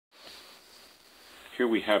Here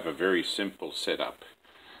we have a very simple setup,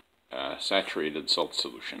 saturated salt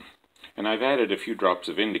solution. And I've added a few drops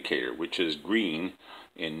of indicator, which is green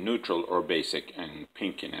in neutral or basic and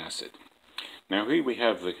pink in acid. Now here we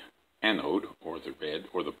have the anode, or the red,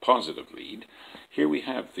 or the positive lead. Here we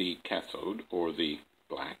have the cathode, or the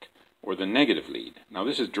black, or the negative lead. Now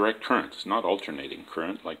this is direct current. It's not alternating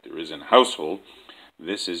current like there is in a household.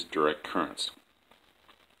 This is direct currents.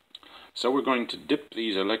 So we're going to dip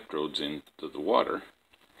these electrodes into the water,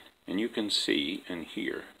 and you can see and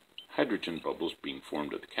hear hydrogen bubbles being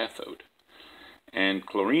formed at the cathode, and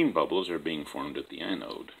chlorine bubbles are being formed at the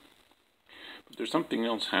anode. But there's something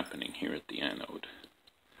else happening here at the anode.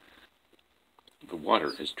 The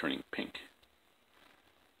water is turning pink.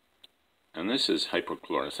 And this is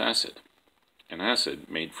hypochlorous acid, an acid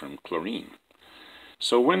made from chlorine.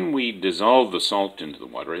 So when we dissolve the salt into the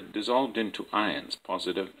water, it dissolved into ions,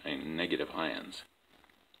 positive and negative ions.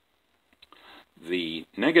 The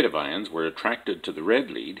negative ions were attracted to the red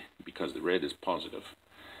lead because the red is positive,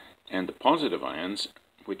 and the positive ions,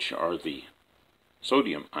 which are the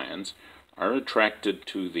sodium ions, are attracted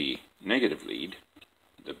to the negative lead,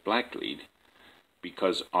 the black lead,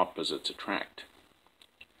 because opposites attract.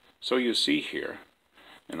 So you see here,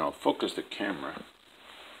 and I'll focus the camera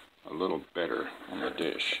a little better on the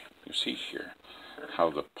dish. You see here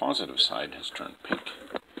how the positive side has turned pink.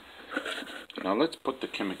 Now let's put the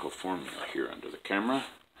chemical formula here under the camera.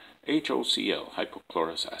 HOCl,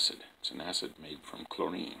 hypochlorous acid. It's an acid made from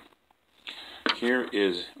chlorine. Here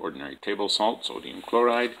is ordinary table salt, sodium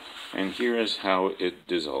chloride, and here is how it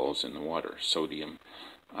dissolves in the water. Sodium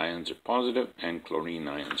ions are positive and chlorine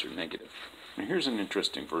ions are negative. Now here's an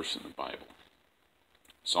interesting verse in the Bible.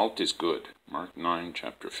 Salt is good. Mark 9,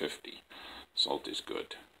 chapter 50. Salt is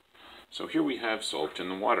good. So here we have salt in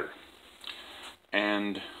the water.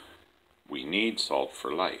 And we need salt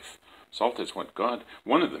for life. Salt is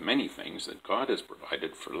one of the many things that God has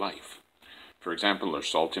provided for life. For example, there's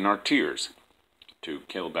salt in our tears to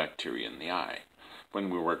kill bacteria in the eye.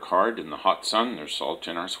 When we work hard in the hot sun, there's salt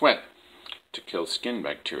in our sweat to kill skin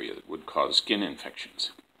bacteria that would cause skin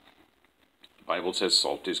infections. The Bible says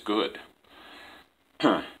salt is good.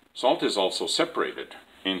 Salt is also separated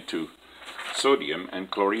into sodium and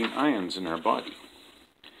chlorine ions in our body.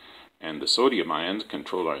 And the sodium ions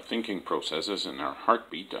control our thinking processes and our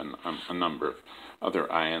heartbeat, and a number of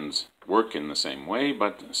other ions work in the same way,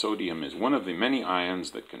 but sodium is one of the many ions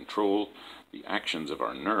that control the actions of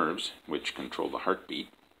our nerves, which control the heartbeat.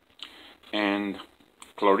 And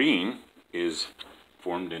chlorine is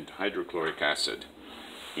formed into hydrochloric acid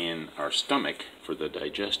in our stomach for the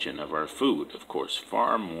digestion of our food. Of course,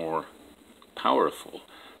 far more powerful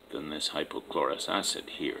than this hypochlorous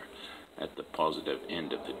acid here at the positive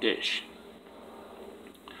end of the dish.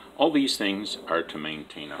 All these things are to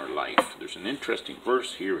maintain our life. There's an interesting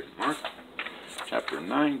verse here in Mark chapter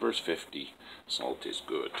 9, verse 50. Salt is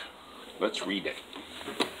good. Let's read it.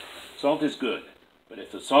 Salt is good, but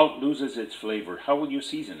if the salt loses its flavor, how will you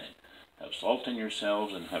season it? Have salt in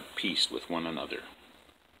yourselves and have peace with one another.